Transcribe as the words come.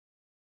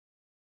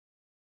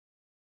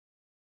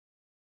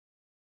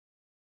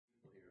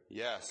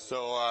Yes.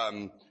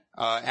 So,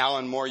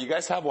 Alan Moore, you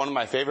guys have one of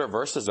my favorite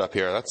verses up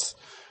here. That's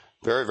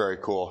very, very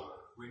cool.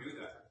 We knew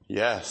that.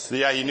 Yes.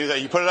 Yeah, you knew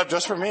that. You put it up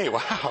just for me.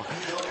 Wow.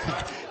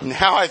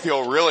 Now I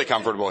feel really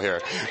comfortable here.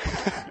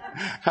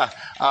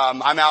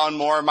 I'm Alan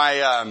Moore.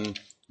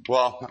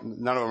 Well,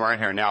 none of them are in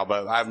here now,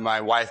 but I have my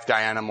wife,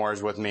 Diana Moore,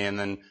 is with me, and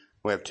then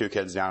we have 2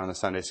 kids down in the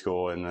Sunday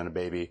school and then a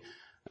baby,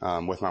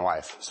 with my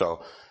wife.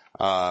 So,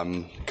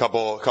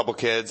 couple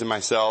kids and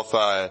myself,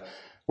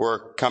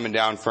 we're coming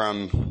down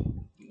from,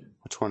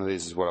 which one of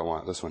these is what I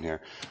want? This one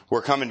here.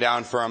 We're coming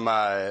down from,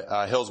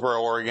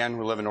 Hillsboro, Oregon.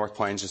 We live in North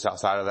Plains, just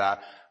outside of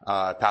that.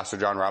 Pastor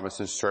John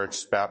Robinson's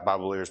church, Bible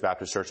Believers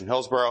Baptist Church in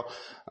Hillsboro.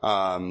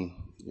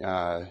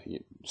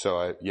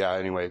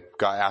 Anyway,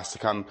 got asked to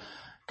come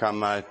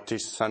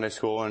teach Sunday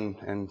school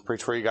and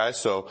preach for you guys.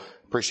 So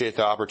appreciate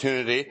the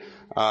opportunity.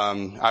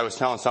 I was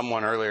telling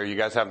someone earlier, you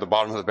guys have the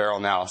bottom of the barrel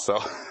now, so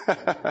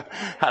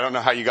I don't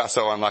know how you got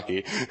so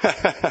unlucky.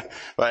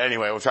 But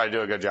anyway, we'll try to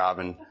do a good job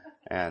and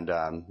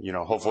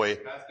hopefully.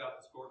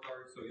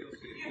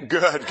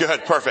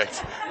 Good,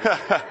 perfect.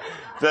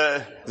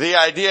 The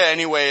idea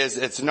anyway is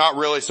it's not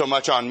really so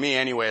much on me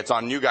anyway, it's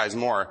on you guys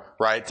more,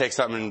 right? Take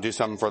something and do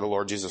something for the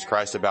Lord Jesus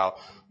Christ about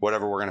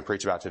whatever we're going to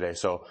preach about today.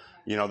 So,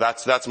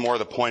 that's more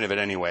the point of it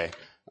anyway.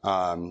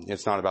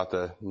 It's not about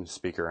the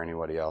speaker or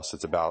anybody else.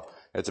 It's about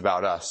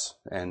us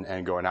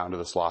and going out into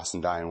this lost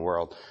and dying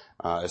world.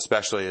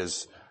 Especially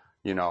as,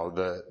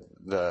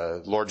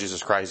 the Lord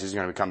Jesus Christ is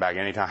going to come back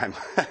anytime.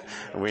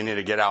 We need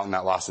to get out in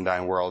that lost and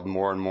dying world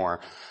more and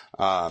more.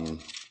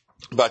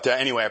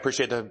 Anyway, I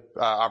appreciate the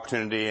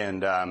opportunity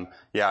and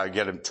I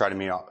get to try to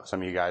meet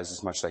some of you guys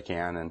as much as I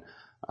can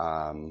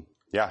and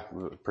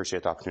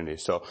appreciate the opportunity.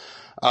 So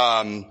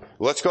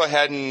let's go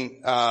ahead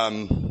and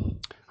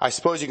I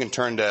suppose you can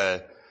turn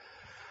to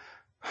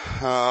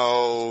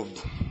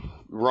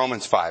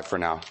Romans 5 for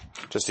now,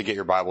 just to get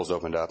your Bibles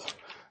opened up.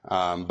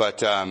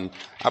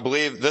 I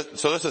believe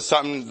this is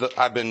something that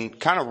I've been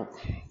kind of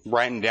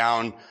writing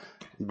down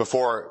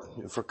before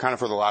for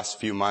the last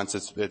few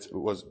months.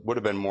 Would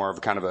have been more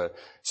of kind of a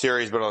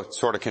series, but I'll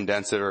sort of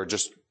condense it or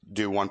just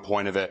do one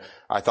point of it.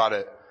 I thought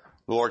the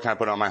Lord kind of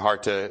put it on my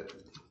heart to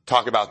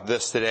talk about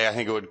this today. I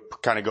think it would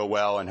kind of go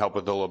well and help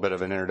with a little bit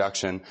of an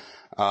introduction.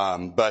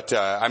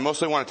 I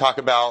mostly want to talk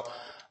about,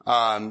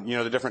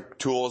 the different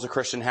tools a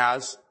Christian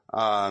has,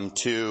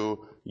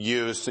 to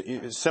use,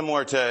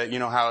 similar to,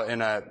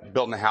 how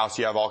building a house,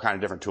 you have all kind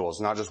of different tools,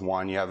 not just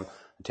one. You have a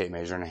tape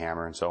measure and a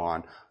hammer and so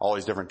on, all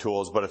these different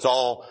tools, but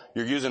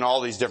you're using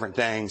all these different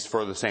things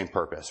for the same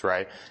purpose,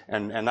 right?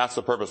 And that's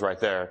the purpose right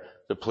there,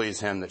 to please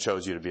Him that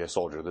chose you to be a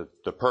soldier.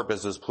 The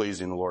purpose is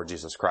pleasing the Lord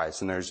Jesus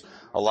Christ. And there's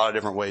a lot of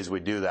different ways we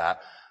do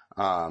that.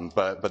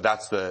 But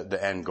that's the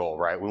end goal,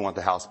 right? We want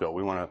the house built.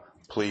 We want to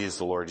please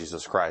the Lord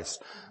Jesus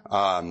Christ.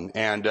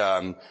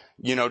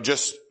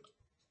 Just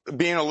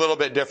being a little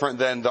bit different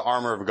than the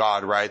armor of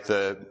God, right?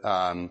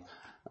 The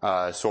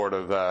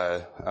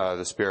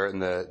Spirit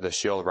and the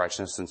shield of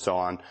righteousness and so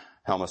on,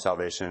 helmet of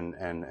salvation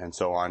and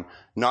so on.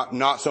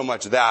 Not so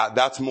much that.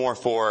 That's more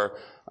for,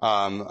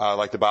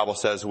 like the Bible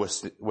says,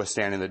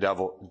 withstanding the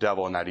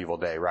devil in that evil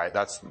day, right?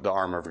 That's the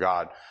armor of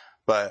God.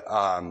 But,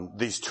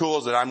 these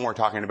tools that I'm more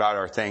talking about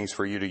are things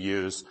for you to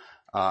use,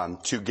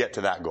 to get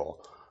to that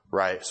goal,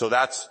 right? So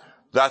that's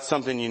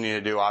something you need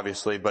to do,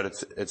 obviously,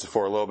 but it's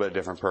for a little bit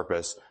different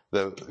purpose.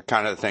 The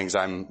kind of things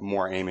I'm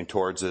more aiming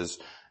towards is,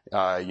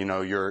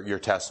 your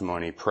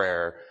testimony,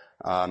 prayer,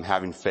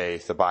 having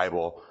faith, the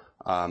Bible,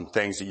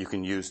 things that you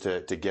can use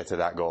to get to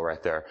that goal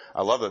right there.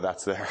 I love that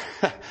that's there.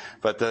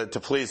 But to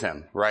please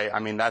Him, right? I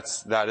mean,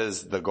 that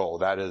is the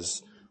goal.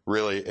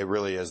 It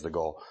really is the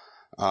goal.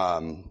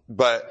 After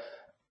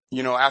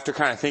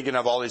kind of thinking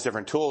of all these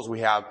different tools we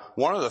have,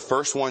 one of the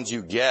first ones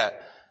you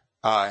get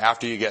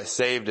after you get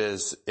saved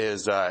is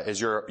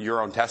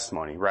your own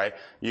testimony, right?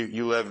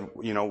 You live,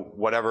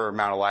 whatever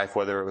amount of life,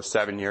 whether it was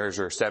 7 years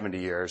or 70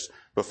 years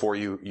before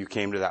you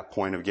came to that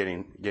point of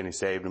getting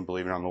saved and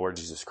believing on the Lord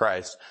Jesus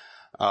Christ.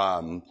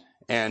 And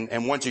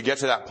once you get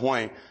to that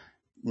point,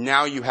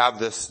 now you have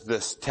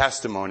this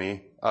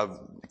testimony of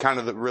kind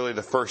of really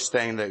the first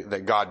thing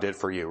that God did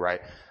for you,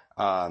 right?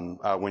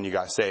 When you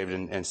got saved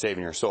and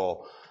saving your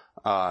soul.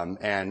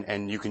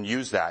 And you can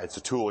use that. It's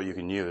a tool you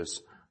can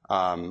use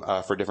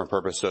for different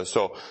purposes.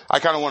 So I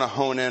kind of want to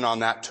hone in on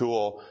that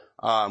tool.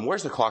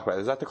 Where's the clock by?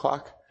 Is that the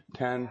clock?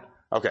 10?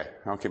 Okay.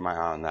 I'll keep my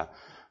eye on that.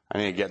 I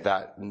need to get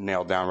that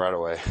nailed down right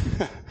away.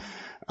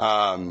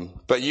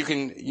 But you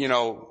can,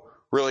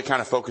 really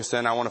kind of focus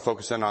in. I want to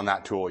focus in on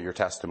that tool, your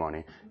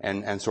testimony,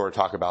 and sort of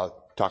talk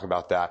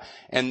about that.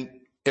 And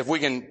if we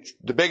can,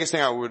 the biggest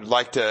thing I would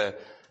like to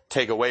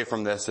take away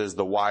from this is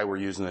the why we're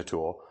using the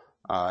tool.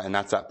 And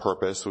that's that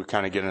purpose. We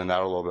kind of get into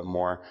that a little bit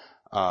more.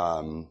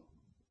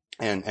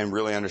 And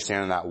really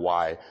understanding that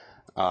why.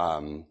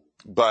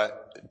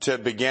 But to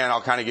begin,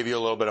 I'll kind of give you a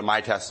little bit of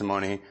my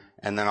testimony,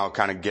 and then I'll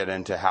kind of get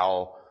into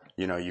how,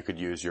 you could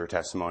use your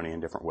testimony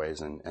in different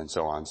ways and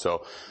so on.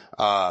 So,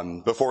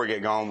 before we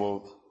get going,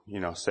 we'll,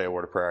 say a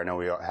word of prayer. I know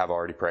we have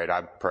already prayed.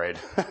 I've prayed.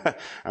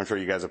 I'm sure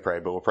you guys have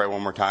prayed, but we'll pray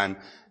one more time.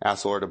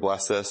 Ask the Lord to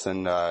bless this,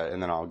 and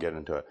then I'll get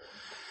into it.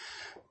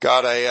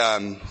 God,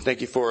 I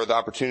thank you for the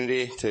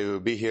opportunity to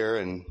be here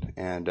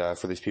and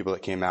for these people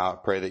that came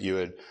out. Pray that you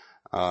would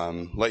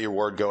let your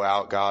word go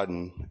out, God,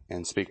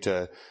 and speak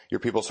to your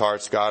people's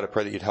hearts, God. I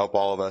pray that you'd help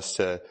all of us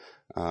to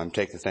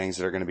take the things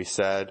that are going to be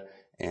said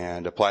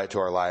and apply it to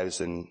our lives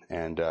and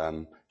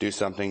do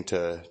something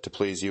to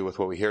please you with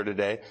what we hear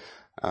today,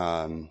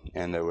 and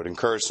that would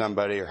encourage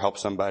somebody or help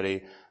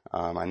somebody.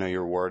 I know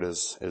your word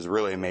is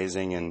really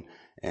amazing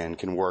and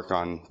can work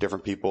on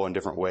different people in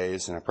different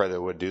ways, and I pray that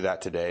it would do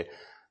that today.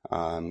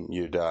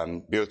 You'd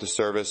be with the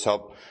service,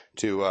 help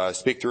to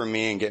speak through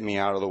me and get me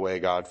out of the way,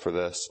 God, for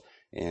this.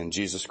 In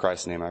Jesus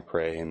Christ's name I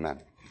pray,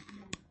 amen.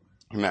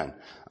 Amen.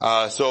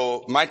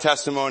 So my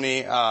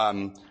testimony,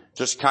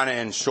 just kind of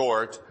in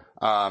short,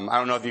 I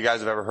don't know if you guys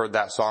have ever heard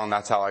that song,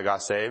 That's How I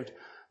Got Saved.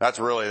 That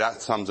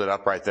sums it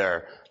up right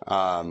there.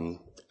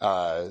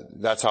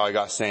 That's how I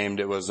got saved.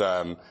 It was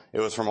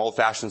from old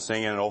fashioned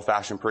singing and old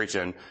fashioned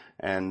preaching.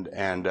 And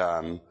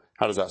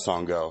how does that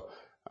song go?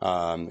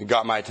 It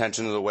got my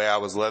attention to the way I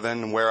was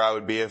living and where I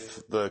would be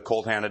if the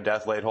cold hand of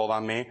death laid hold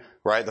on me,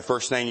 right? The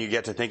first thing you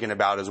get to thinking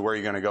about is where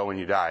you're going to go when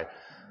you die.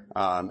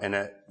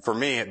 For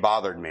me, it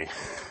bothered me,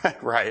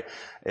 right?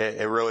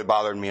 It really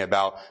bothered me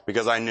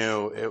because I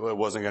knew it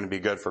wasn't going to be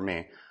good for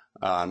me.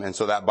 And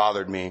so that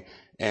bothered me.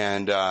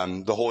 And,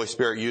 the Holy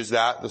Spirit used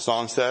that, the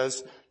song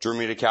says, drew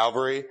me to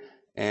Calvary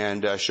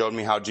and, showed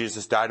me how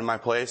Jesus died in my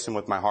place. And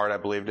with my heart, I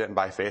believed it. And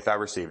by faith, I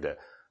received it.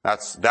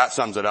 That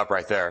sums it up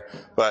right there.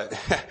 But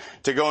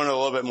to go into a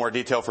little bit more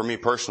detail for me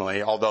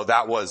personally, although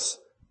that was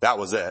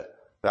it.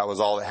 That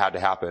was all that had to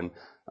happen.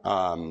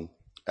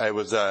 It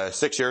was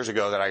 6 years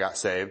ago that I got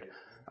saved.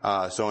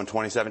 So in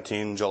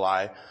 2017,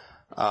 July,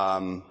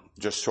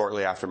 just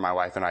shortly after my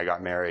wife and I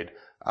got married,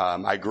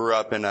 I grew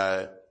up in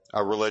a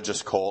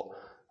religious cult.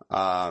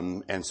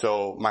 And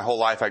so my whole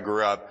life I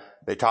grew up,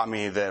 they taught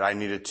me that I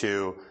needed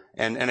to,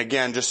 and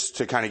again, just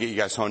to kind of get you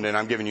guys honed in,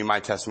 I'm giving you my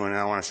testimony and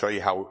I want to show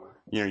you how,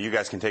 you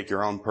guys can take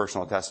your own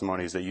personal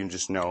testimonies that you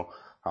just know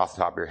off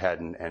the top of your head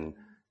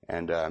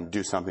and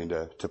do something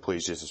to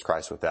please Jesus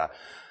Christ with that.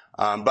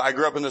 But I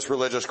grew up in this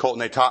religious cult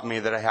and they taught me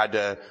that I had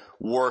to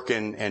work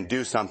and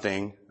do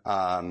something,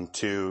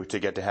 to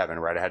get to heaven,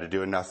 right? I had to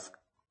do enough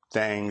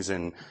things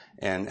and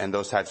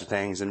those types of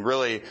things. And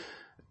really,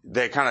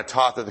 they kind of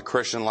taught that the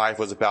Christian life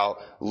was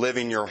about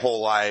living your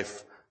whole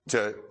life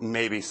to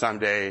maybe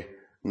someday,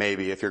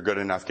 if you're good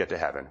enough, get to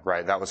heaven,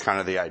 right? That was kind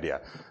of the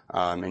idea.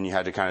 And you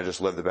had to kind of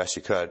just live the best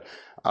you could.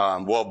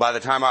 Well, by the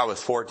time I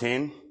was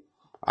 14,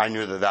 I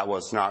knew that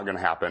was not going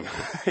to happen.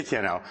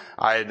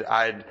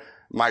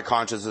 My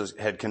conscience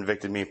had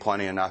convicted me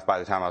plenty enough by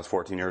the time I was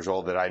 14 years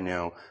old that I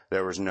knew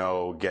there was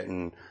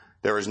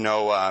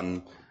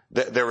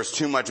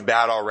too much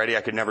bad already.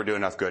 I could never do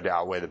enough good to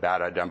outweigh the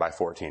bad I'd done by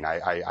 14.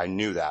 I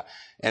knew that.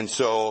 And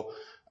so,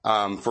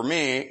 for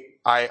me,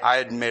 I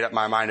had made up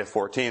my mind at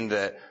 14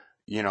 that,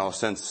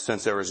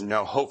 since there was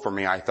no hope for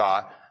me, I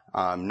thought,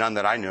 none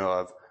that I knew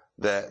of,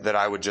 that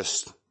I would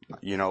just,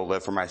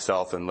 live for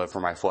myself and live for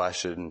my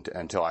flesh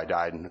until I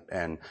died.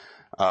 And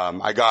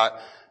I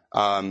got,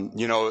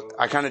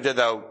 I kind of did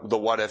the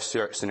what if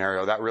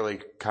scenario. That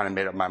really kind of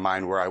made up my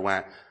mind where I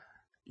went,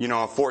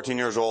 I'm 14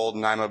 years old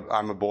and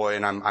I'm a boy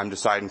and I'm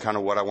deciding kind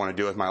of what I want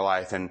to do with my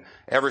life. And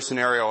every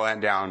scenario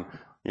went down,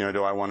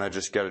 do I want to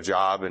just get a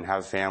job and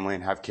have a family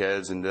and have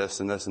kids and this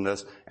and this and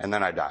this, and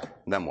then I die.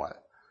 And then what?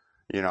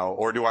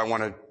 Or do I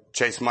want to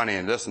chase money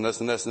and this and this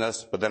and this and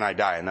this, but then I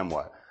die and then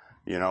what?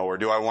 Or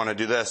do I want to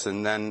do this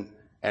and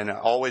it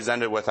always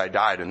ended with I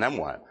died and then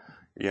what?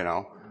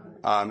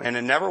 And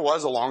it never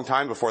was a long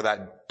time before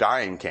that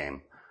dying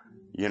came.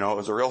 It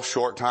was a real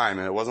short time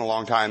and it wasn't a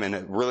long time and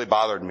it really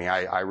bothered me.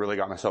 I really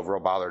got myself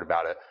real bothered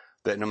about it.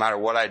 That no matter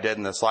what I did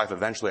in this life,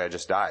 eventually I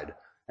just died.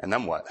 And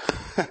then what?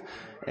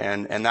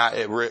 and that,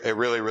 it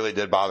really, really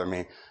did bother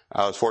me.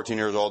 I was 14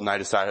 years old and I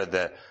decided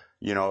that,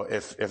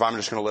 if I'm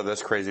just going to live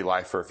this crazy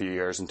life for a few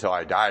years until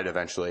I died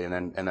eventually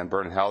and then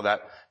burn in hell,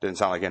 that didn't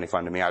sound like any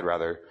fun to me. I'd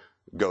rather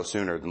go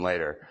sooner than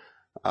later.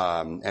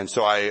 And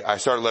so I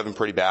started living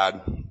pretty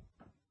bad.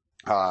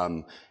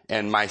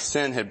 And my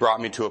sin had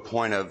brought me to a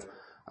point of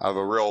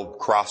a real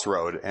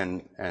crossroad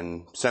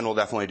and sin will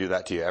definitely do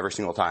that to you every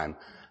single time.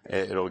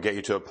 It'll get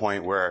you to a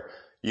point where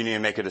you need to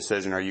make a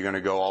decision. Are you going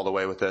to go all the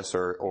way with this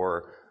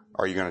or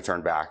are you going to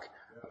turn back?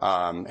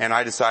 And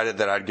I decided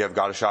that I'd give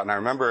God a shot. And I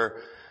remember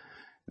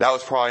that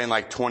was probably in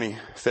like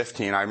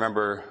 2015. I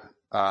remember,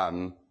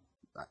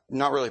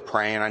 not really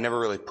praying. I never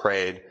really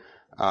prayed.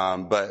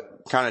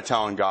 But kind of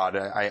telling God,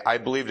 I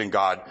believed in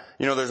God.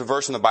 There's a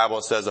verse in the Bible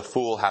that says a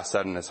fool has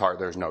said in his heart,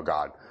 there's no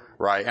God,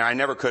 right? And I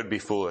never could be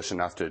foolish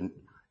enough to,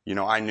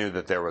 I knew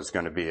that there was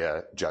going to be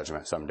a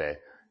judgment someday,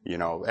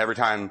 every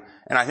time.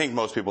 And I think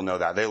most people know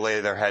that. They lay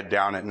their head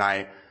down at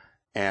night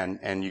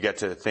and you get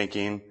to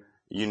thinking,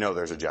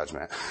 there's a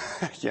judgment,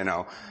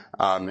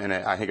 and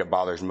I think it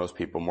bothers most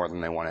people more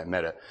than they want to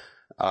admit it.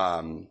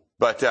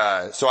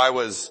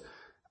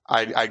 So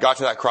I got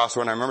to that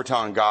crossroad, and I remember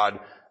telling God,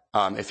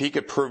 if he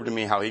could prove to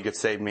me how he could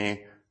save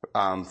me,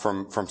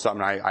 from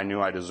something I knew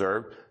I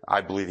deserved,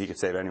 I believe he could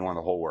save anyone in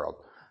the whole world.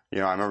 You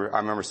know, I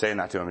remember saying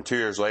that to him, and 2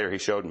 years later he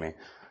showed me.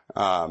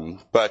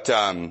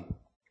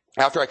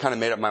 After I kind of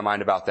made up my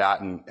mind about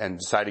that and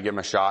decided to give him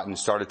a shot and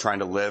started trying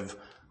to live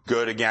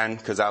good again,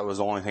 because that was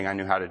the only thing I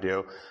knew how to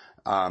do,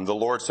 the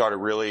Lord started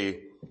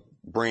really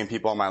bringing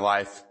people in my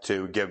life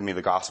to give me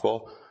the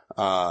gospel.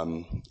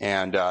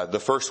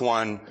 The first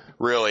one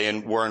really,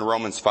 and we're in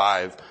Romans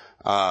 5.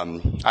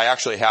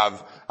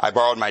 I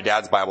borrowed my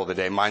dad's Bible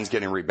today. Mine's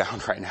getting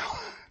rebound right now.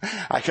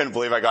 I couldn't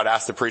believe I got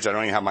asked to preach. I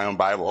don't even have my own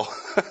Bible.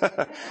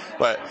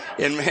 But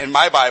in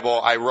my Bible,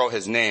 I wrote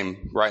his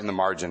name right in the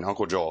margin,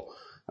 Uncle Joel.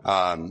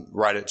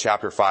 Right at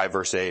chapter 5,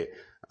 verse 8.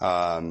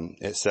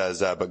 It says,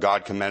 but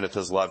God commendeth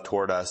his love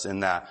toward us in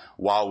that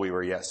while we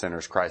were yet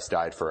sinners, Christ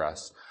died for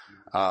us.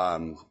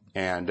 And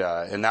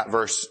that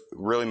verse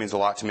really means a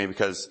lot to me,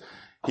 because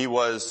he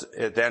was,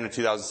 at the end of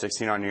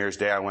 2016 on New Year's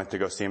Day, I went to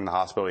go see him in the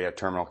hospital. He had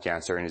terminal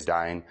cancer and he's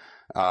dying.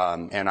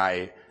 And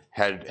I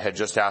had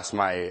just asked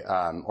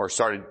or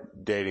started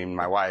dating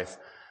my wife.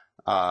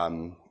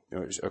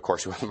 Of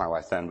course she wasn't my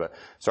wife then, but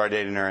started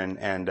dating her,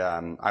 and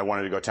I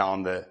wanted to go tell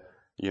him that,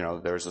 you know,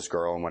 there's this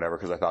girl and whatever,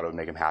 because I thought it would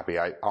make him happy.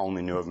 I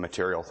only knew of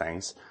material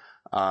things.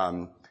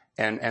 And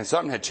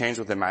something had changed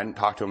with him. I hadn't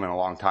talked to him in a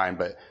long time,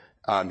 but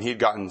he'd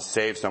gotten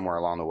saved somewhere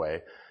along the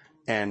way.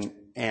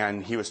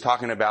 And he was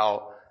talking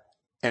about,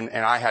 and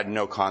I had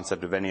no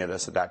concept of any of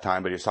this at that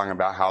time, but he was talking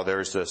about how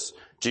there's this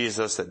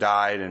Jesus that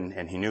died,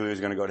 and he knew he was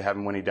going to go to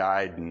heaven when he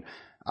died, and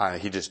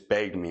he just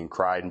begged me and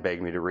cried and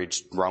begged me to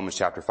reach Romans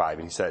chapter 5.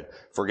 And he said,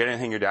 forget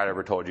anything your dad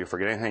ever told you,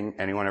 forget anything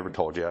anyone ever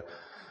told you,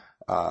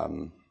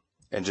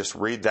 and just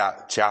read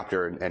that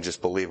chapter and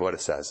just believe what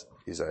it says.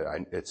 He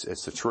said,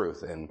 it's the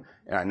truth, and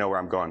I know where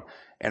I'm going.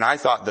 And I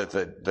thought that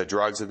the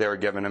drugs that they were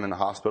giving him in the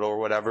hospital or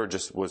whatever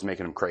just was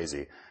making him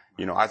crazy.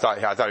 You know, I thought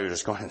he was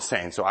just going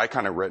insane. So I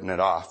kind of written it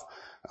off,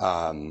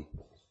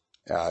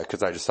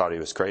 cause I just thought he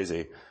was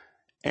crazy.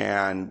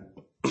 And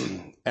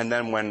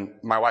then when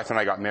my wife and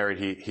I got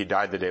married, he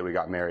died the day we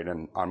got married,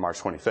 on March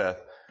 25th.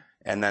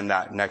 And then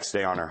that next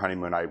day on our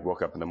honeymoon, I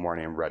woke up in the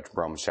morning and read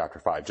Romans chapter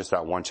 5, just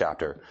that one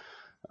chapter.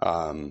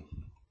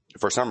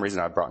 For some reason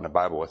I brought in the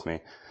Bible with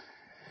me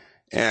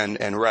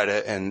and read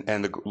it,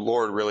 and the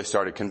Lord really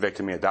started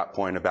convicting me at that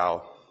point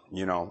about,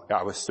 you know,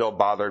 I was still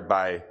bothered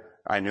by,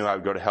 I knew I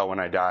would go to hell when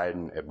I died,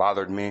 and it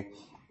bothered me.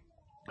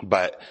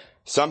 But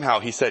somehow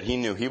he said he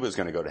knew he was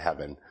going to go to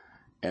heaven.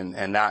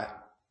 And that,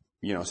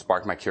 you know,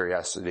 sparked my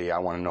curiosity. I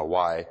want to know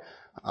why.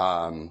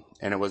 And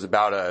it was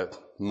about a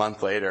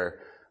month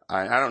later.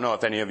 I don't know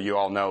if any of you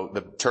all know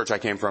the church I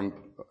came from,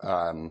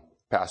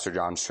 Pastor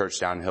John's church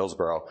down in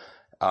Hillsboro.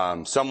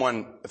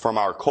 Someone from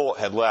our cult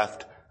had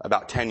left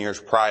about 10 years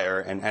prior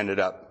and ended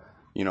up,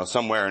 you know,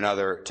 somewhere or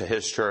another to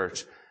his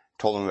church,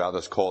 told him about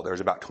this cult. There was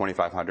about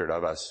 2,500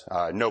 of us.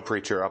 No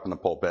preacher up in the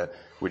pulpit.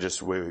 We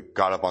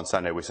got up on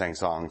Sunday, we sang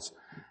songs,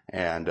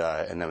 and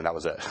then that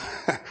was it.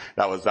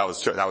 that was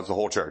the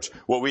whole church.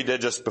 What we did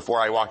just before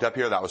I walked up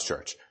here, that was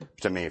church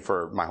to me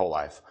for my whole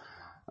life.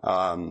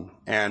 One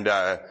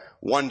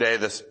day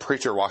this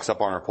preacher walks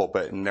up on our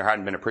pulpit, and there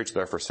hadn't been a preacher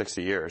there for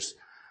 60 years.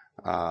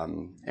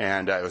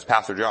 It was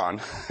Pastor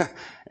John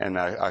and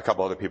a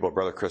couple other people,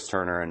 Brother Chris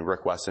Turner and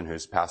Rick Weston,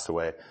 who's passed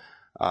away.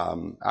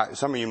 Some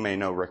of you may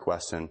know Rick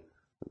Weston,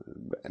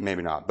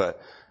 maybe not, but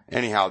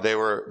anyhow,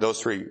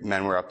 those three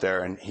men were up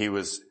there, and he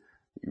was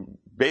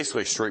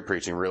basically street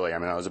preaching, really. I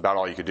mean, that was about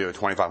all you could do.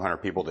 2,500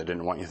 people that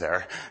didn't want you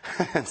there.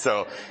 And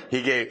so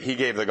he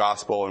gave the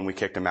gospel, and we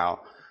kicked him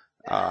out.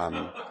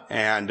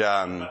 And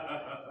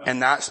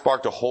that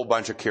sparked a whole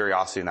bunch of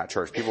curiosity in that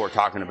church. People were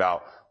talking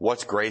about,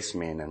 what's grace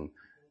mean?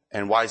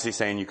 And why is he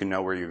saying you can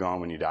know where you're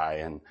going when you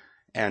die?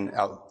 And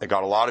it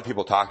got a lot of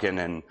people talking,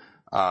 and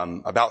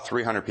about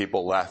 300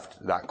 people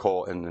left that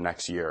cult in the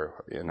next year,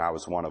 and I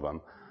was one of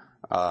them,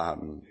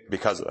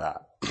 because of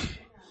that.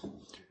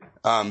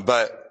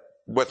 But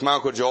with my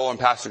Uncle Joel and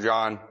Pastor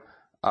John,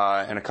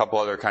 and a couple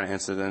other kind of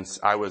incidents,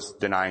 I was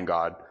denying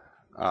God.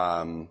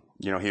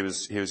 You know, he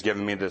was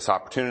giving me this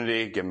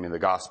opportunity, giving me the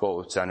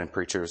gospel, sending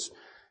preachers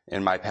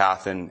in my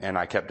path, and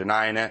I kept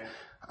denying it.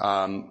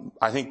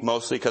 I think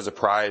mostly because of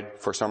pride.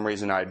 For some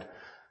reason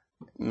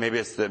maybe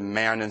it's the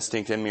man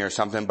instinct in me or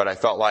something, but I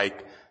felt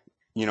like,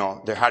 you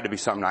know, there had to be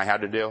something I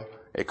had to do.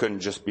 It couldn't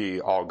just be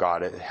all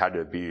God. It had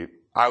to be,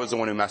 I was the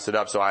one who messed it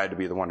up, so I had to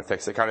be the one to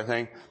fix it, kind of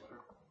thing.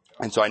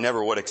 And so I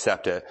never would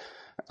accept it.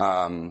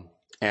 And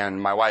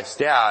my wife's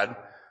dad,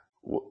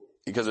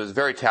 because it was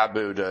very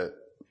taboo to,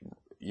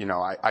 you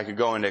know, I could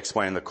go into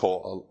explaining the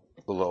cult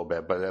a little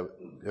bit, but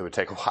it would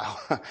take a while.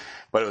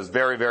 But it was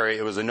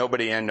it was a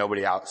nobody in,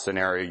 nobody out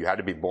scenario. You had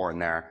to be born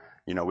there.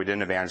 You know, we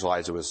didn't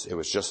evangelize. It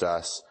was just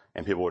us,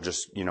 and people were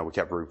just, you know, we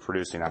kept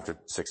reproducing after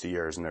 60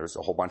 years, and there was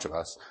a whole bunch of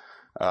us.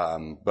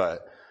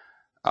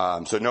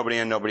 So nobody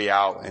in, nobody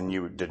out, and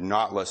you did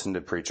not listen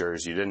to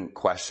preachers. You didn't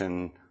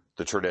question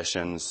the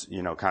traditions,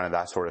 you know, kind of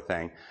that sort of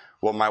thing.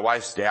 Well, my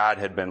wife's dad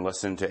had been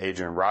listening to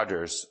Adrian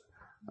Rogers,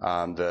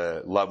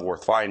 the Love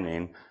Worth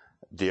Finding,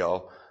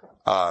 deal.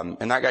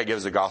 And that guy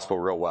gives the gospel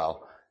real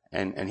well.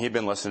 And he'd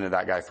been listening to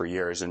that guy for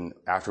years. And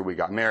after we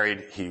got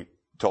married, he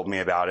told me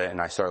about it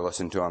and I started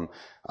listening to him.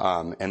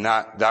 And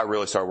that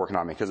really started working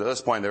on me. Cause at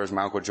this point there was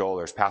my Uncle Joel,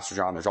 there's Pastor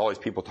John, there's all these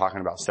people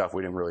talking about stuff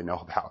we didn't really know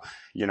about,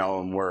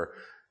 and we're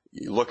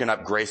looking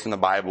up grace in the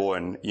Bible.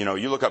 And,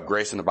 you look up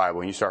grace in the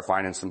Bible and you start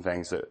finding some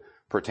things that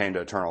pertain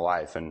to eternal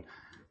life. And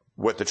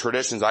with the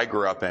traditions I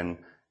grew up in,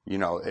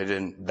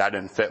 that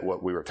didn't fit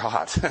what we were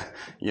taught,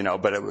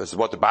 but it was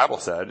what the Bible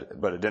said,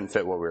 but it didn't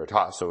fit what we were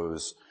taught. So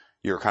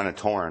you were kind of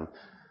torn.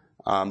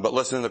 But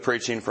listening to the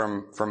preaching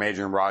from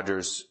Adrian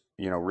Rogers,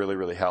 really,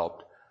 really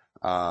helped.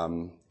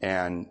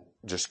 And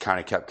just kind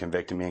of kept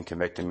convicting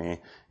me.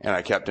 And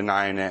I kept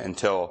denying it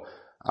until,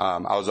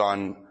 I was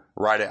on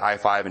right at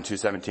I-5 and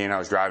 217. I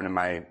was driving in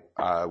my,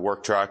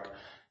 work truck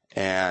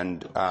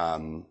and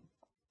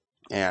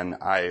he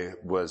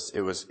was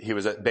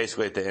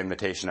basically at the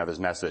invitation of his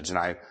message. And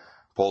I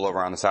pulled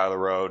over on the side of the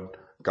road,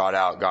 got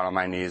out, got on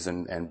my knees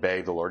and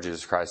begged the Lord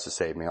Jesus Christ to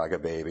save me like a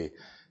baby.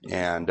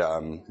 And,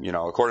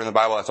 according to the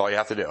Bible, that's all you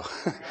have to do.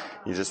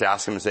 You just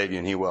ask him to save you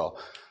and he will.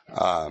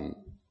 So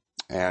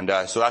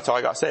that's how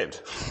I got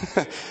saved.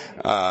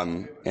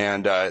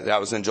 That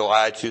was in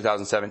July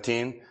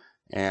 2017.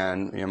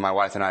 And, my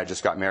wife and I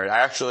just got married.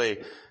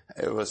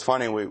 It was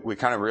funny. We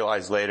kind of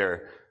realized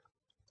later,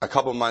 a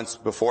couple months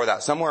before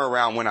that, somewhere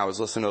around when I was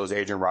listening to those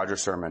Adrian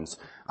Rogers sermons,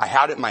 I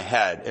had it in my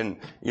head. And,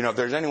 if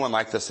there's anyone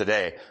like this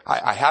today,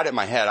 I had it in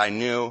my head. I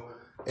knew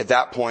at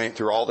that point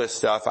through all this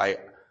stuff,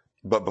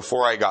 but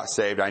before I got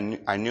saved,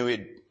 I knew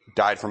he'd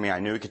died for me.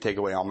 I knew he could take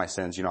away all my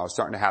sins. I was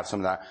starting to have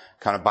some of that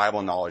kind of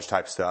Bible knowledge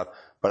type stuff,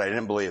 but I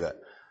didn't believe it.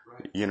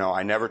 Right.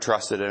 I never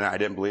trusted in it. I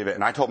didn't believe it.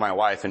 And I told my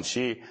wife and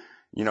she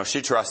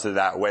trusted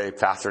that way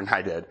faster than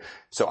I did.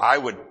 So I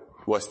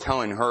was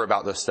telling her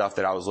about this stuff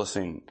that I was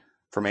listening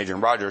from Adrian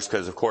Rogers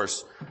because of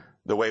course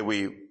the way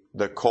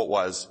the cult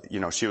was,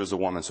 she was the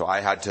woman. So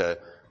I had to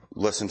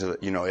listen to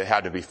it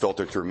had to be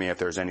filtered through me if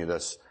there's any of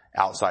this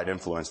outside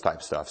influence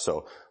type stuff.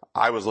 So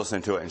I was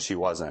listening to it and she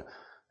wasn't.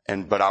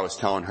 But I was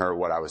telling her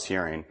what I was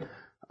hearing.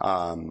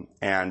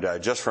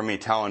 Just from me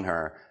telling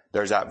her,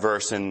 there's that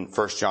verse in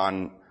 1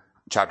 John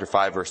chapter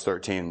 5 verse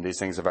 13, these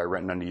things have I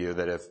written unto you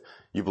that if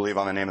you believe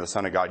on the name of the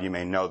Son of God, you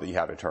may know that you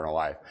have eternal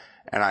life.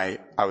 And I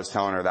was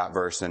telling her that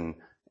verse and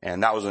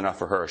that was enough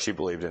for her. She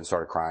believed it and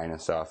started crying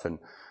and stuff. And,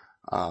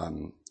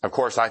 of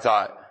course I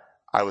thought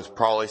I was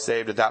probably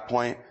saved at that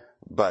point,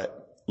 but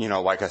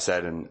like I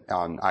said,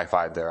 on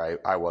I-5 there,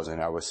 I wasn't.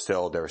 there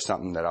was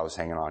something that I was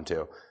hanging on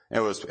to. It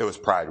was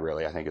pride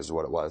really, I think is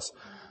what it was.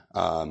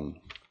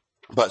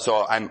 But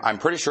so I'm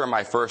pretty sure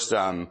my first,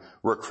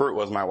 recruit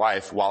was my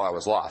wife while I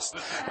was lost,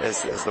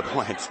 is the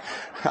point.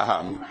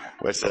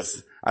 Which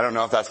is, I don't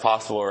know if that's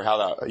possible or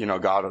how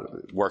that, God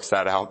works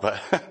that out, but,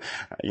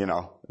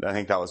 I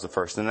think that was the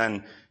first. And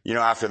then,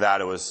 after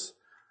that it was,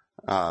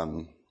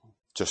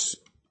 just,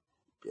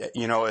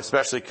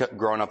 especially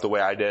growing up the way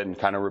I did and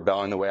kind of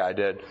rebelling the way I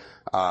did.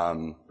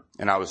 And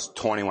I was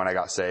 20 when I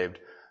got saved.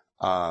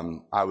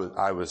 I'm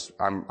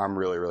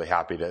really, really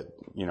happy to,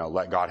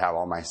 let God have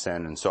all my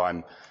sin. And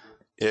so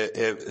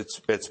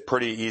it's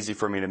pretty easy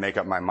for me to make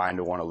up my mind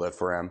to want to live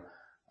for him,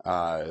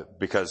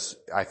 because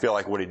I feel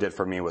like what he did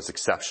for me was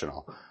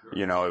exceptional.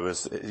 It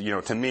was,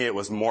 to me it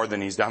was more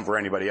than he's done for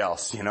anybody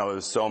else. It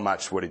was so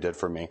much what he did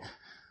for me.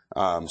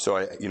 So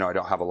I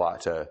don't have a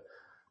lot to,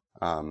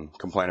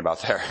 complain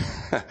about there.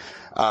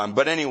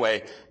 But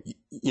anyway,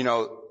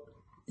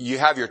 you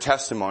have your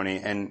testimony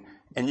and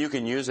you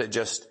can use it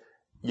just,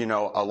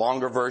 a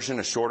longer version,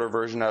 a shorter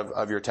version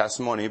of your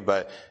testimony.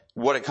 But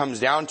what it comes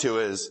down to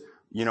is,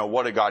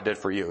 what did God did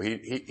for you?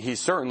 He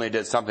certainly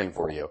did something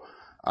for you.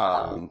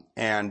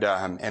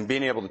 And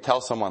being able to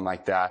tell someone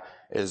like that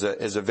is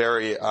a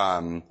very,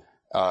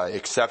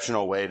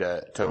 exceptional way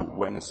to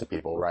witness to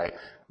people, right?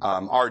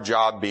 Our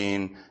job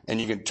being,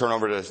 and you can turn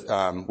over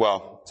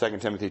to, 2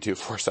 Timothy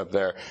 2:4 up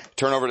there.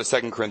 Turn over to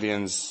 2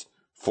 Corinthians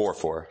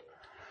 4:4.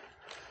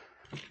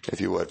 If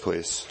you would,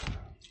 please.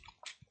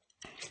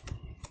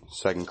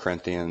 2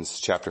 Corinthians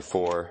chapter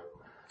 4.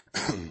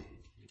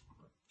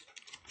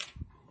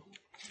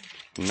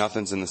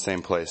 Nothing's in the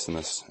same place in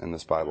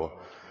this Bible.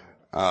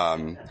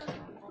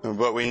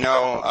 But we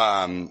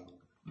know,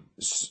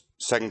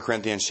 2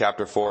 Corinthians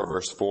chapter 4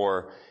 verse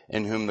 4,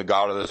 in whom the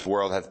God of this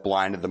world hath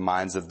blinded the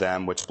minds of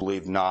them which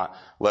believe not,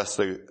 lest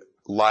the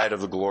light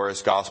of the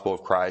glorious gospel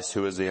of Christ,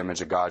 who is the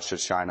image of God, should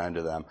shine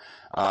unto them.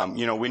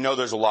 We know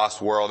there's a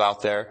lost world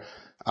out there.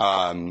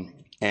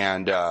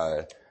 And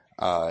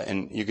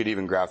you could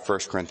even grab 1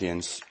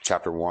 Corinthians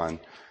chapter 1.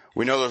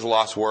 We know there's a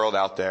lost world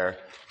out there,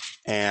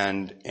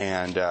 and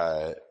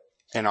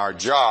our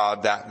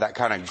job, that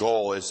kind of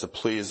goal is to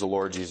please the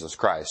Lord Jesus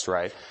Christ,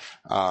 right?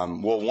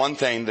 One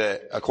thing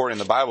that, according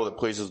to the Bible, that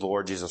pleases the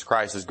Lord Jesus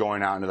Christ is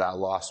going out into that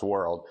lost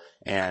world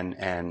and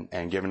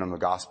giving them the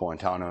gospel and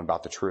telling them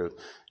about the truth.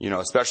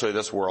 Especially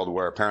this world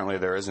where apparently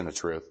there isn't a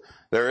truth.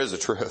 There is a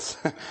truth,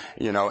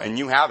 and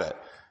you have it.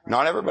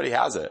 Not everybody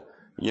has it.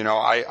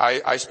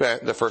 I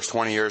spent the first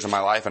 20 years of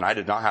my life and I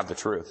did not have the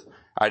truth.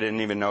 I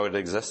didn't even know it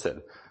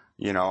existed.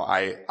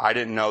 I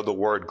didn't know the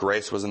word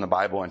grace was in the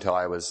Bible until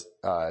I was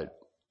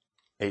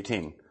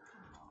 18.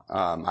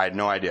 I had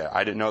no idea.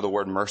 I didn't know the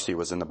word mercy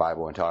was in the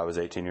Bible until I was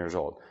 18 years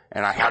old.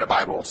 And I had a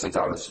Bible since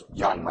I was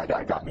young. My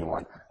dad got me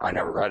one. I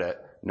never read it.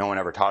 No one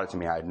ever taught it to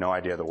me. I had no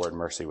idea the word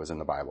mercy was in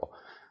the Bible.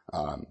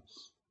 And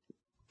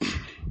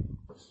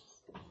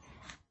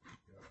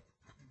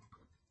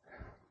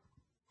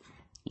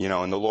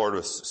the Lord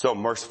was so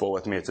merciful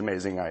with me. It's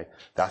amazing.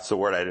 That's the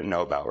word I didn't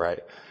know about, right?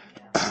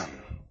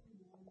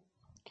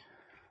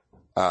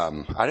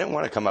 I didn't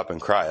want to come up and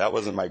cry. That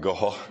wasn't my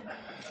goal.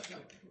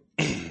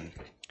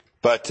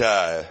 But,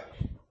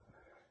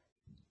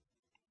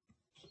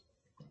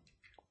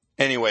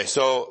 anyway,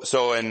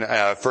 so in,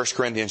 1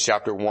 Corinthians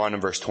chapter 1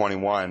 and verse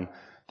 21,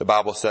 the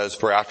Bible says,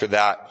 "For after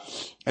that,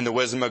 in the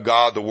wisdom of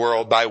God, the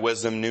world by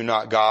wisdom knew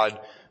not God,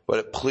 but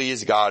it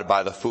pleased God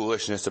by the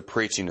foolishness of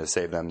preaching to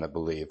save them that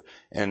believe."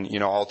 And,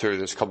 all through,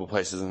 there's a couple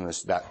places in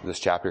this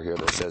chapter here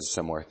that says a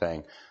similar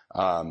thing.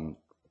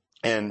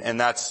 And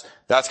that's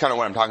kind of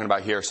what I'm talking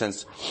about here,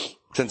 since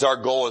our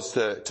goal is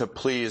to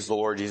please the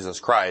Lord Jesus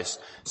Christ.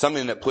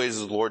 Something that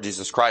pleases the Lord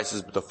Jesus Christ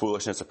is the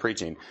foolishness of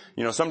preaching.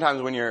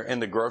 Sometimes when you're in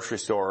the grocery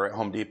store or at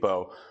Home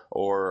Depot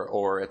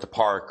or at the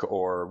park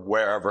or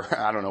wherever,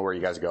 I don't know where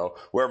you guys go,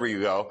 wherever you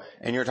go,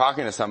 and you're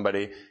talking to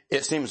somebody,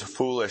 it seems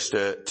foolish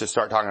to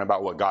start talking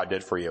about what God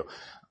did for you.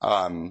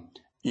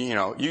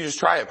 You just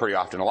try it pretty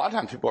often. A lot of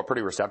times people are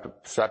pretty receptive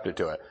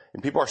to it.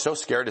 And people are so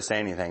scared to say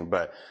anything,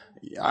 but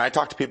I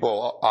talk to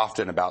people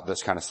often about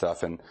this kind of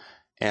stuff, and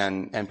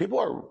people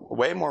are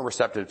way more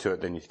receptive to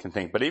it than you can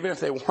think. But even if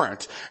they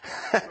weren't,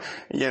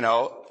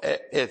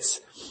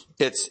 it's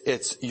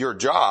your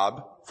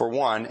job, for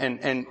one,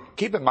 and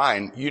keep in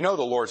mind, the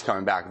Lord's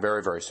coming back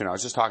very, very soon. I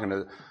was just talking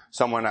to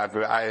someone,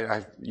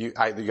 you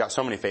got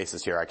so many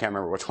faces here, I can't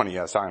remember which one of you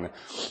I was talking to,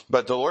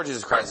 but the Lord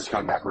Jesus Christ is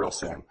coming back real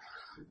soon.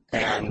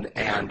 And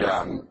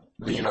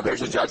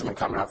there's a judgment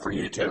coming up for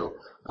you too,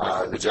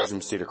 the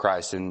judgment seat of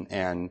Christ,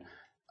 and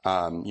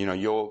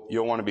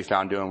you'll want to be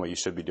found doing what you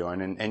should be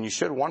doing, and you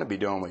should want to be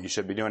doing what you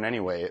should be doing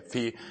anyway. If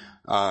He,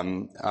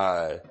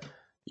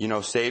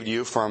 saved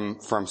you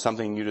from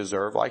something you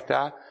deserve like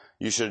that,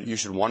 you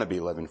should want to be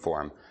living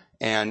for Him.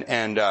 And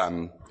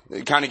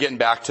kind of getting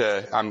back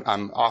to,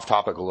 I'm off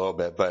topic a little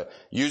bit, but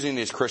using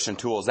these Christian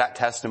tools, that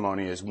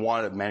testimony is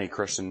one of many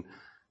Christian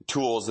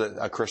tools that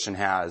a Christian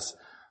has,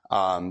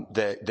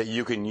 that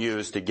you can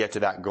use to get to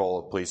that goal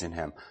of pleasing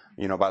Him.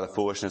 By the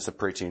foolishness of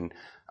preaching,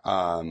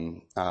 what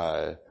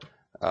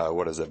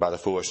is it? By the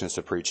foolishness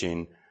of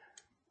preaching,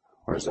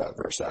 where's that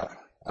verse at?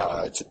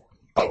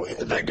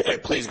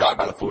 Please God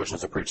by the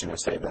foolishness of preaching to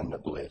save them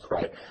that believe,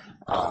 right?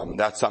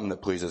 That's something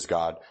that pleases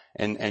God.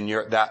 And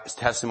that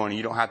testimony,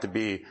 you don't have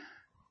to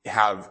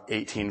have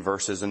 18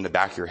 verses in the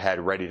back of your head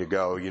ready to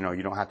go. You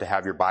don't have to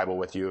have your Bible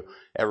with you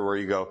everywhere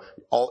you go.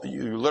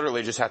 You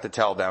literally just have to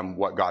tell them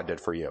what God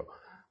did for you.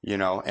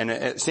 And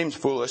it seems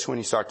foolish when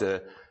you start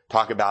to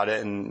talk about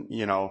it, and,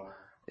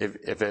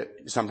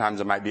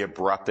 sometimes it might be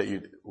abrupt that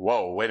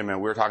whoa, wait a minute,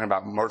 we were talking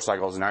about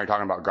motorcycles and now you're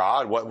talking about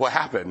God. What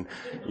happened?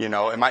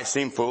 It might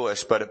seem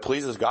foolish, but it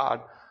pleases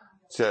God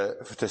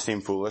to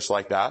seem foolish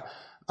like that.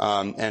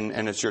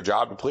 And it's your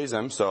job to please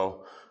Him.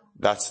 So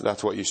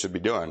that's what you should be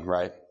doing,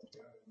 right?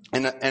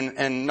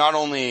 And not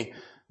only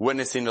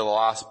witnessing to the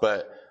lost,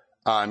 but,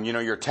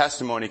 your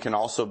testimony can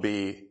also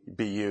be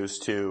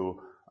used to,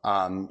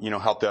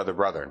 help the other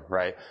brethren,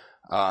 right?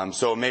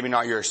 So maybe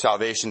not your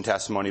salvation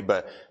testimony,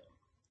 but,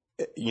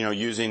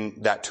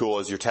 using that tool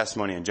as your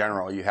testimony in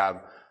general. You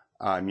have,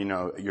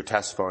 your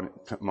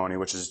testimony,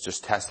 which is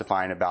just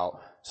testifying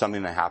about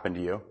something that happened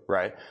to you,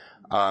 right?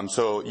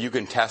 So you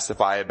can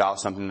testify about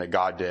something that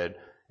God did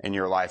in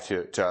your life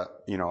to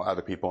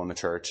other people in the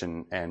church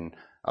and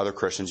other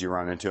Christians you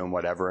run into and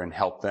whatever, and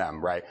help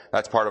them, right?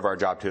 That's part of our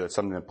job too. That's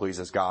something that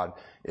pleases God,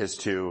 is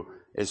to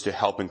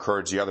help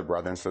encourage the other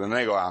brethren so then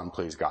they go out and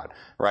please God,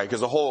 right?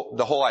 Because the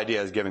whole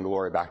idea is giving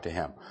glory back to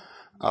Him.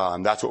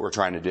 That's what we're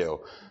trying to do.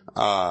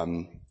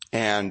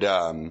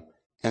 And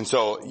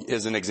so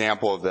as an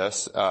example of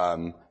this,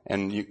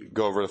 and you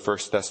go over to 1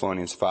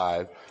 Thessalonians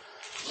 5,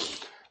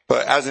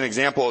 but as an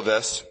example of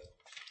this,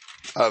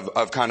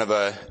 of kind of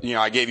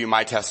I gave you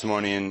my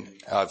testimony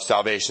of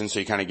salvation, so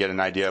you kind of get an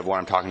idea of what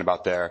I'm talking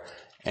about there,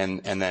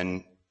 and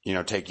then,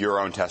 take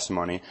your own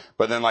testimony.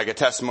 But then like a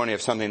testimony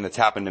of something that's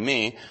happened to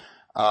me,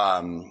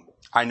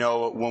 I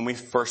know when we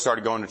first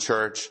started going to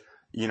church,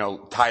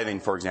 tithing,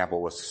 for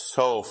example, was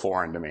so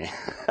foreign to me.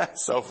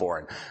 So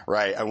foreign,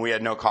 right? And we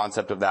had no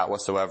concept of that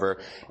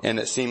whatsoever. And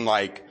it seemed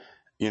like,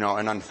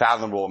 an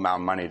unfathomable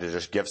amount of money to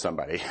just give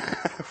somebody,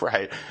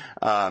 right?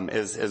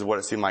 Is what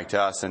it seemed like to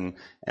us. And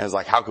it was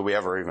like, how could we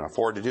ever even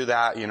afford to do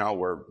that?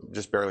 We're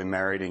just barely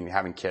married and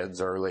having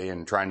kids early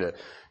and trying to,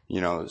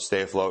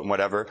 stay afloat and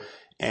whatever.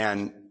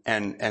 And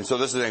so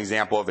this is an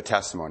example of a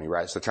testimony,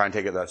 right? So try and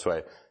take it this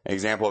way. An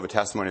example of a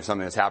testimony of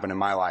something that's happened in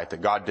my life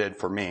that God did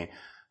for me,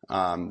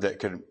 that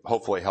could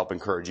hopefully help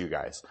encourage you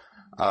guys.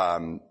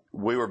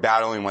 We were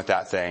battling with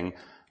that thing.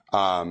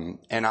 And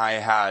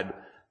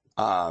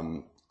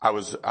I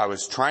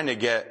was trying to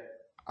get,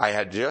 I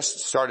had just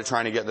started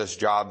trying to get this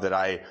job that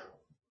I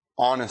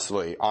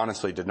honestly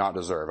did not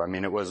deserve. I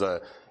mean, it was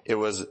a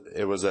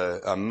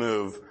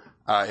move.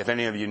 If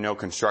any of you know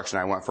construction,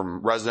 I went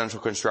from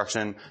residential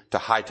construction to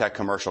high-tech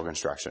commercial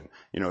construction.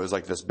 It was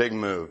like this big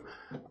move.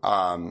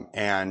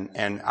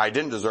 And I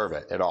didn't deserve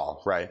it at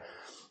all, right?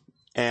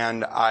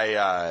 And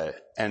I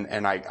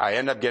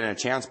ended up getting a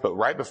chance, but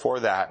right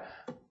before that,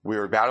 we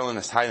were battling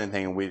this tithing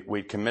thing, and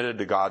we committed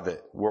to God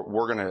that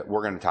we're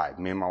gonna tithe.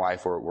 Me and my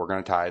wife we're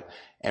gonna tithe.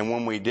 And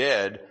when we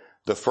did,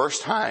 the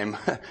first time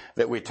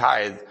that we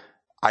tithed,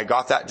 I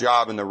got that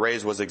job, and the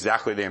raise was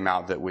exactly the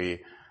amount that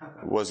we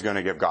was going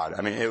to give God.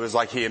 I mean, it was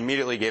like He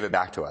immediately gave it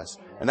back to us.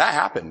 And that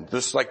happened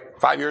just like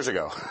 5 years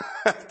ago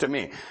to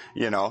me,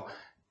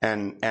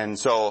 and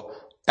so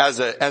as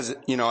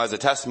a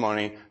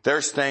testimony,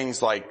 there's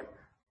things like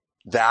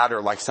that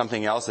or like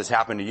something else that's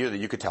happened to you that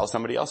you could tell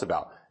somebody else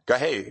about. Go,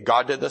 hey,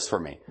 God did this for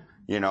me.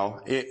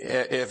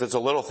 If it's a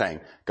little thing,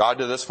 God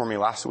did this for me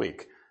last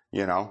week,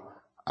 and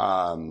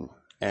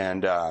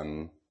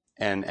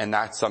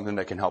that's something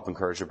that can help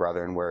encourage your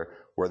brethren where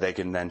they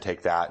can then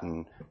take that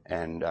and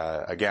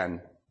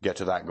again, get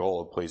to that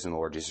goal of pleasing the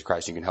Lord Jesus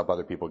Christ. You can help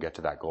other people get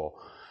to that goal.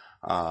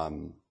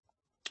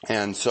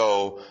 And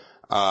so,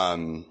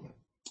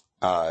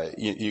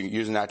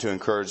 using that to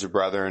encourage the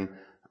brethren,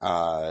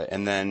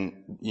 and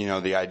then,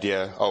 the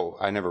idea,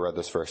 I never read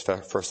this verse,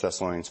 1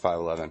 Thessalonians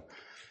 5:11.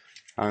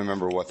 I don't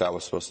remember what that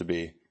was supposed to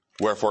be.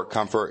 Wherefore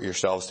comfort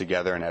yourselves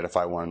together and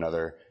edify one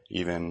another,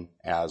 even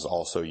as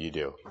also you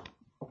do.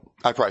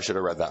 I probably should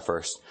have read that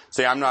first.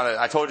 See,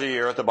 I told you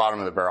you're at the bottom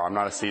of the barrel. I'm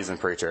not a seasoned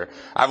preacher.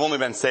 I've only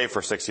been saved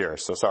for 6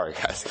 years, so sorry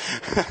guys.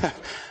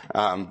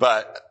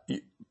 But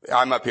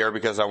I'm up here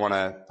because I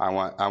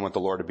want the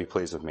Lord to be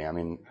pleased with me. I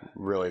mean,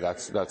 really,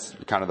 that's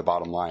kind of the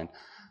bottom line.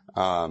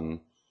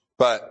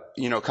 But,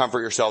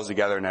 comfort yourselves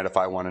together and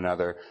edify one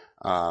another.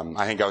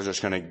 I think I was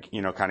just going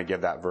to, kind of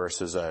give that verse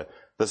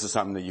this is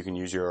something that you can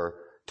use your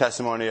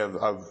testimony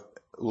of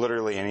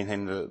literally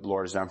anything the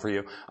Lord has done for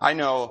you. I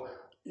know,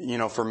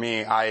 for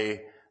me, I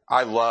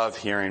love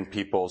hearing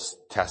people's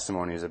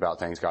testimonies about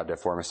things God did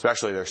for them,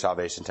 especially their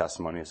salvation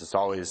testimonies. It's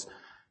always,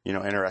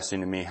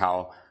 interesting to me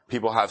how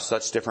people have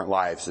such different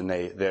lives, and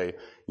they,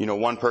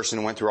 one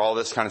person went through all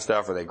this kind of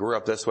stuff, or they grew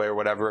up this way or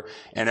whatever,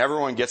 and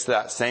everyone gets to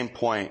that same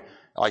point,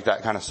 like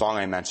that kind of song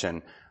I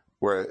mentioned,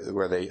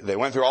 where they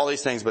went through all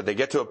these things, but they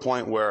get to a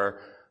point where,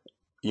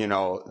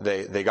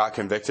 they got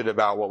convicted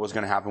about what was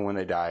going to happen when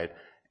they died.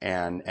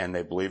 And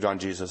they believed on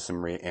Jesus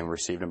and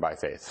received Him by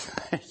faith,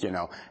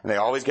 and they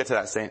always get to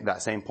that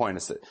same point.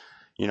 It's,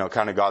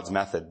 kind of God's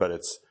method, but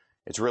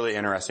it's really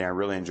interesting. I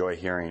really enjoy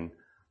hearing,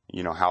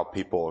 how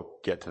people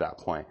get to that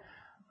point.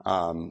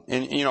 And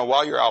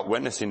while you're out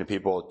witnessing to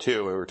people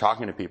too, we were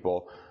talking to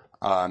people,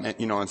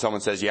 and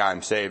someone says, yeah,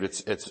 I'm saved.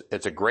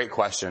 It's a great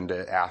question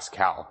to ask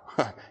how,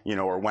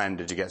 or when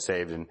did you get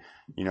saved? And,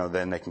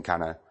 then they can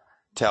kind of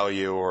tell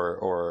you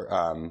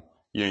or,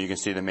 you can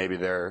see that maybe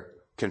they're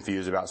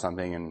confused about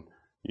something and,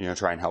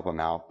 try and help them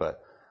out. But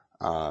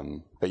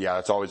yeah,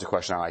 that's always a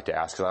question I like to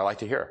ask because I like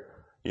to hear,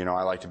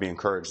 I like to be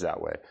encouraged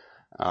that way.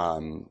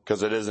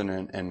 Cause it is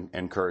an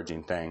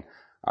encouraging thing.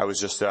 I was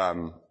just,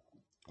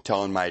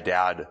 telling my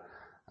dad,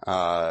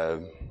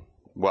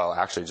 well,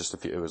 actually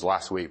it was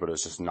last week, but it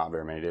was just not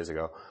very many days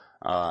ago,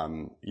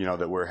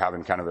 that we're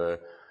having kind of a,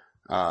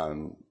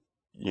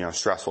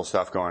 stressful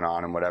stuff going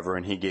on and whatever.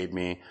 And he gave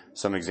me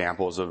some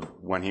examples of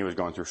when he was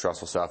going through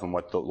stressful stuff and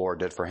what the Lord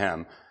did for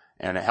him.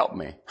 And it helped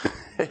me,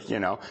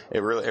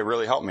 it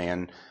really helped me.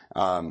 And,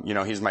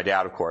 he's my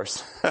dad, of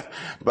course,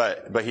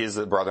 but he's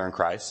a brother in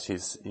Christ.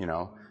 He's,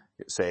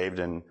 saved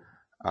and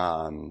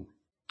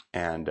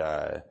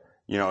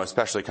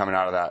especially coming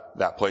out of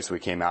that place we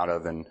came out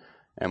of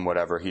and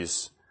whatever,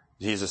 he's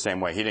the same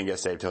way. He didn't get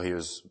saved till he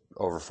was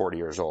over 40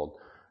 years old,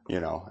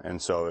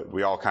 and so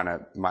we all kind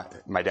of,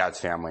 my dad's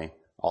family,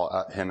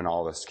 him and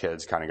all of us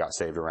kids kind of got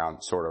saved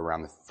around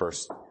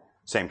the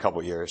same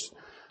couple years.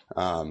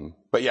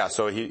 But yeah,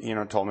 so he,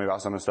 told me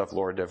about some of the stuff the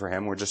Lord did for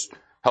him. We're just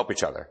help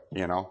each other,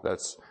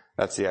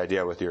 that's the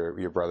idea with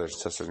your brothers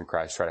and sisters in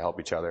Christ, try to help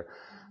each other.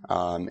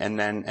 And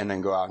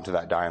then go out into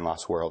that dying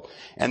lost world.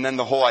 And then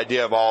the whole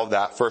idea of all of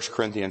that, 1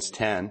 Corinthians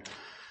 10,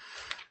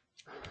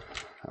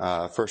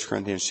 1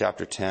 Corinthians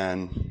chapter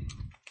 10.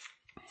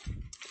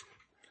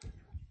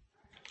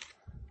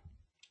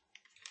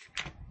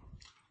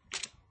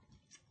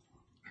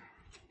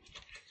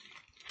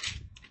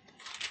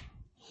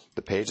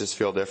 The pages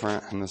feel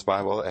different in this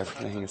Bible.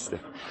 Everything is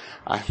different.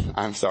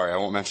 I'm sorry, I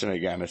won't mention it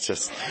again. It's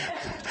just,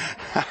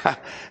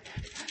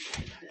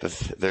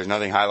 there's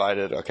nothing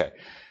highlighted. Okay.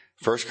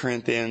 1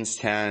 Corinthians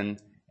 10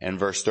 and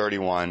verse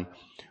 31.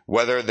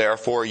 Whether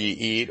therefore ye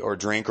eat or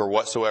drink or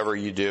whatsoever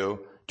you do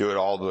it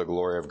all to the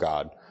glory of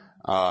God.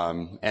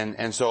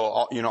 And so,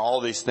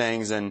 all these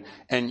things and,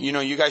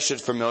 you guys should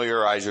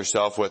familiarize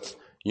yourself with,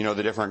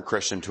 the different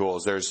Christian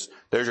tools. There's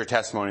your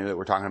testimony that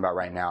we're talking about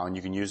right now, and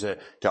you can use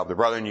it to help the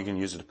brother, and you can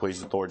use it to please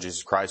the Lord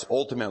Jesus Christ.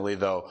 Ultimately,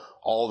 though,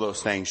 all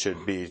those things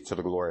should be to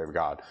the glory of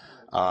God.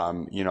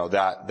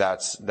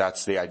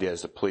 That's the idea,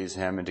 is to please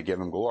Him and to give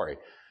Him glory.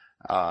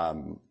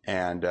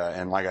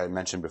 And like I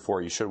mentioned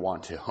before, you should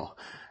want to.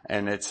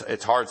 And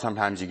it's hard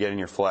sometimes. You get in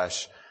your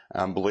flesh.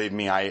 Believe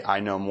me, I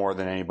know more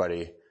than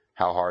anybody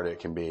how hard it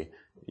can be.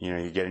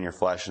 You get in your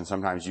flesh, and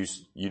sometimes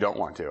you don't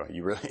want to.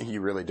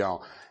 You really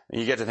don't. And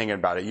you get to thinking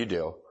about it, you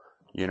do.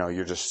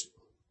 You're just,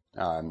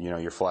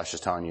 your flesh is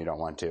telling you don't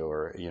want to,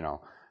 or,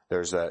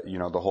 there's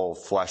the whole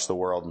flesh, the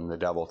world, and the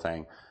devil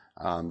thing,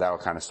 that'll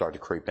kind of start to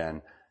creep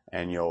in,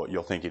 and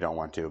you'll think you don't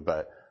want to,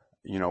 but,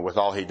 with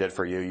all he did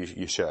for you,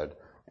 you should.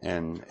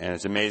 And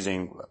it's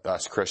amazing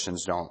us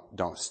Christians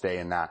don't stay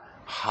in that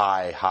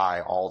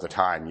high all the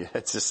time.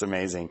 It's just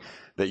amazing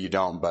that you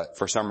don't, but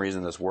for some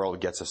reason this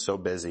world gets us so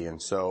busy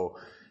and so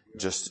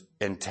just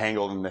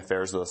entangled in the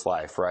affairs of this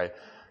life, right?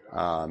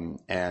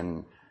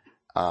 That's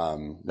kind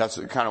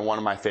of one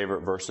of my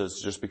favorite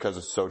verses just because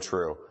it's so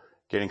true.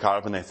 Getting caught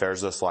up in the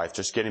affairs of this life,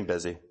 just getting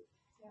busy.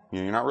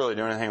 You're not really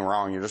doing anything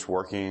wrong. You're just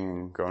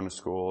working, going to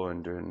school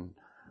and doing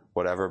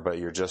whatever, but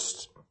you're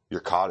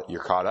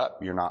caught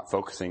up. You're not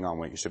focusing on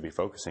what you should be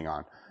focusing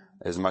on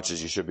as much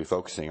as you should be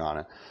focusing on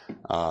it.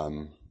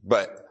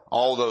 But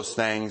all those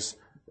things,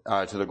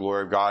 to the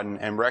glory of God,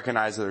 and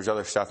recognize that there's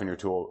other stuff in your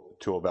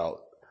tool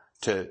belt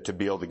to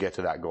be able to get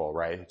to that goal,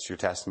 right? It's your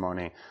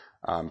testimony.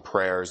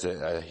 Prayer is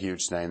a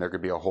huge thing. There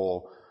could be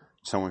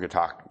someone could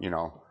talk,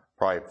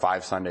 probably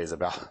 5 Sundays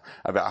about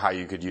how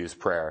you could use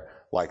prayer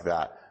like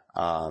that.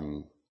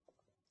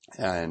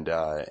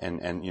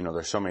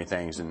 There's so many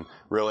things, and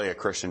really a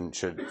Christian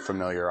should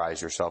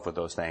familiarize yourself with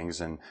those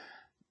things and,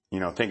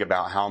 think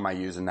about how am I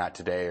using that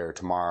today or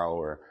tomorrow,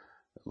 or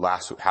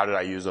how did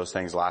I use those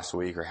things last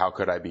week, or how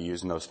could I be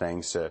using those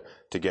things to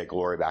get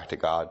glory back to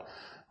God?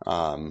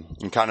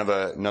 And kind of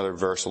another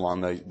verse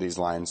along these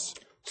lines,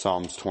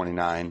 Psalms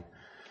 29.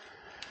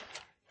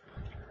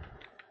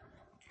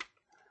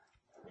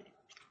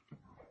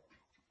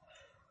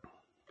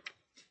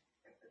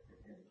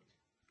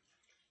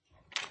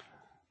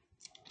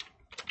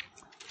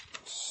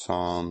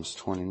 Psalms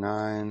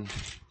 29.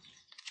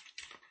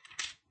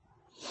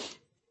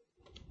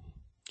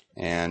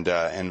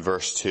 And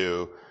verse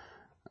 2,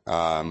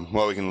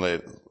 we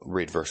can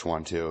read verse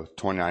 1 too.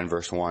 29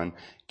 verse 1.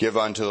 Give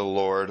unto the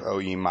Lord, O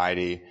ye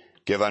mighty,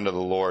 give unto the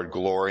Lord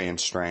glory and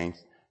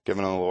strength. Give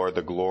unto the Lord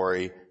the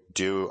glory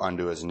due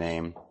unto his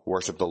name.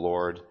 Worship the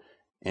Lord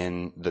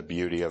in the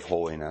beauty of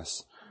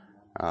holiness.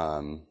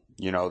 The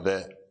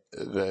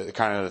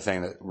kind of the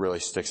thing that really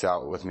sticks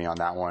out with me on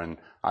that one,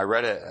 I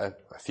read it a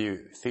few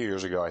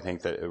years ago. I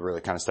think that it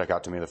really kind of stuck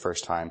out to me the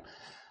first time,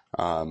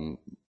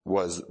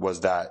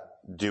 was that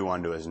due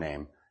unto his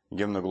name.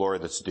 Give him the glory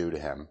that's due to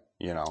him,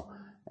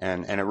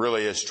 and it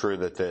really is true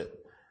that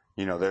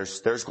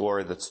there's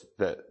glory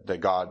that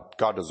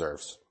God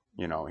deserves.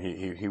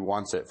 He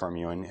wants it from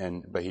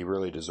you, but he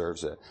really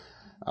deserves it.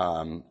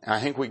 And I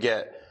think we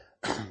get,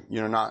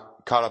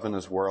 not caught up in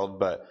this world,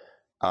 but,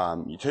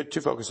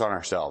 too focused on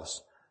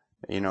ourselves.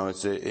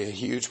 It's a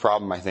huge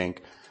problem, I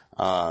think,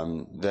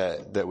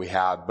 that we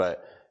have,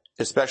 but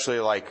especially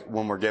like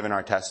when we're giving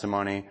our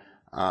testimony,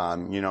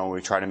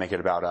 we try to make it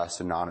about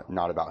us and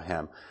not about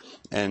him.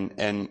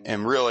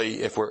 And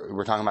really, if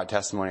we're talking about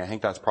testimony, I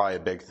think that's probably a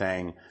big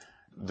thing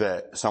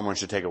that someone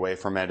should take away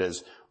from it,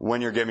 is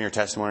when you're giving your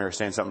testimony or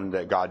saying something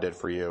that God did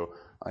for you,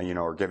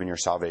 or giving your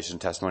salvation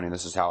testimony, and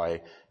this is how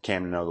I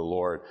came to know the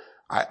Lord.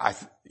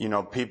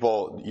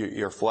 People,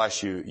 your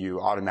flesh,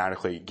 you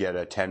automatically get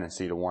a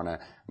tendency to want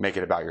to make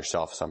it about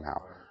yourself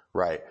somehow,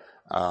 right?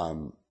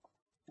 I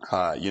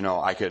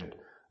could,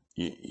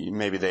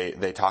 maybe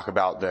they talk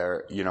about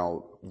their,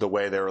 the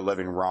way they were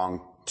living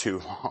wrong too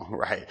long,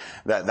 right?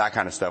 That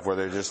kind of stuff where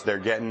they're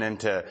getting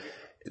into,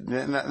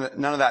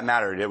 none of that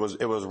mattered. It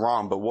was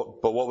wrong, but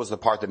what was the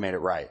part that made it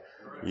right?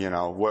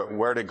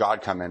 Where did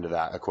God come into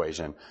that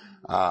equation?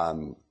 I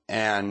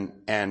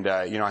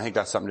think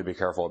that's something to be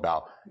careful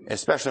about,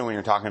 especially when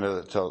you're talking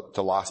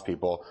to lost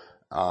people.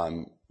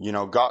 God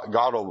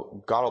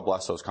will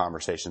bless those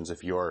conversations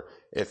if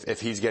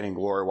he's getting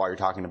glory while you're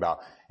talking about,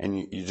 and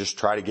you just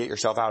try to get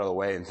yourself out of the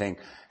way and think,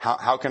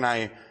 how can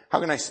I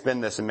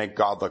spin this and make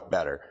God look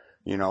better?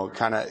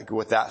 Kind of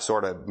with that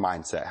sort of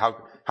mindset.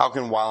 How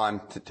can, while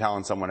I'm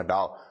telling someone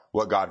about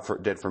what God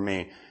did for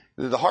me,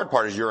 the hard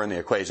part is you're in the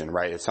equation,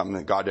 right? It's something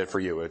that God did for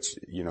you. It's,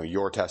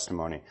 your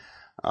testimony.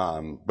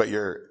 But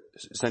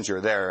since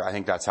you're there, I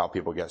think that's how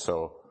people get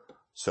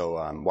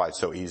why it's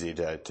so easy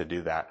to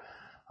do that.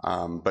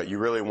 But you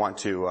really want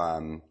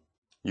to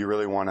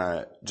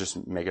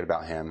just make it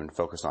about him and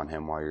focus on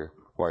him while you're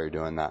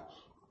doing that.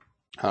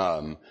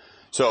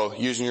 So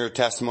using your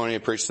testimony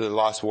to preach to the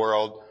lost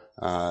world,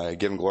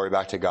 giving glory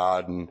back to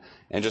God, and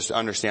just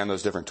understand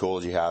those different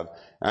tools you have.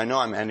 And I know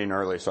I'm ending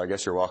early, so I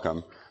guess you're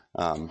welcome.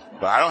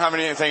 But I don't have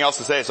anything else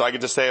to say, so I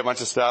could just say a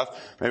bunch of stuff.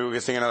 Maybe we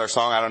could sing another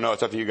song. I don't know.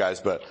 It's up to you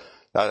guys, but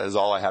that is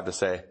all I have to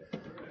say.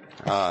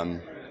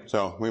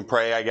 So we can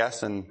pray, I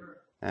guess, and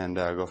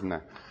go from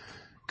there.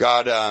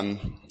 God,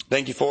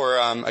 thank you for,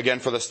 again,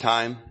 for this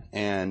time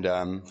and,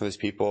 for these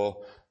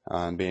people,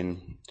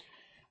 being,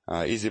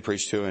 easy to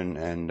preach to,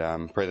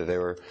 and pray that they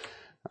were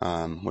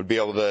would be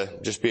able to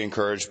just be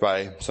encouraged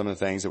by some of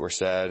the things that were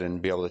said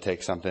and be able to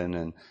take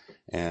something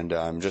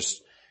and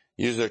just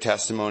use their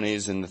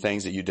testimonies and the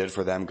things that you did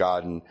for them,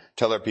 God, and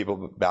tell other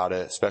people about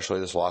it, especially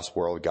this lost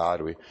world,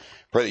 God. We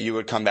pray that you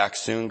would come back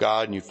soon,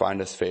 God, and you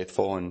find us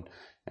faithful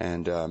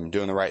and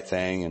doing the right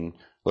thing and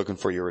looking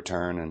for your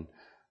return.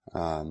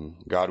 And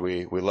God,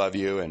 we love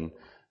you, and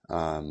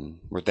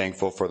we're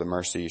thankful for the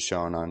mercy you've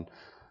shown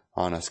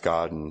on us,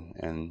 God,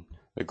 and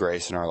the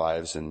grace in our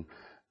lives. And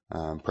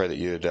pray that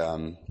you'd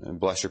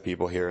bless your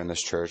people here in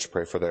this church.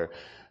 Pray for their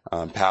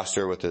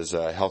pastor with his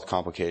health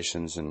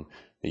complications, and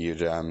that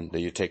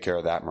you'd take care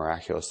of that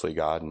miraculously,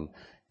 God,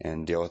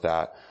 and deal with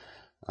that.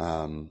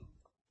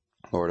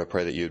 Lord, I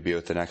pray that you'd be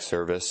with the next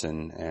service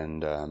and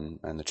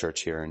the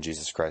church here in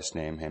Jesus Christ's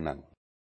name. Amen.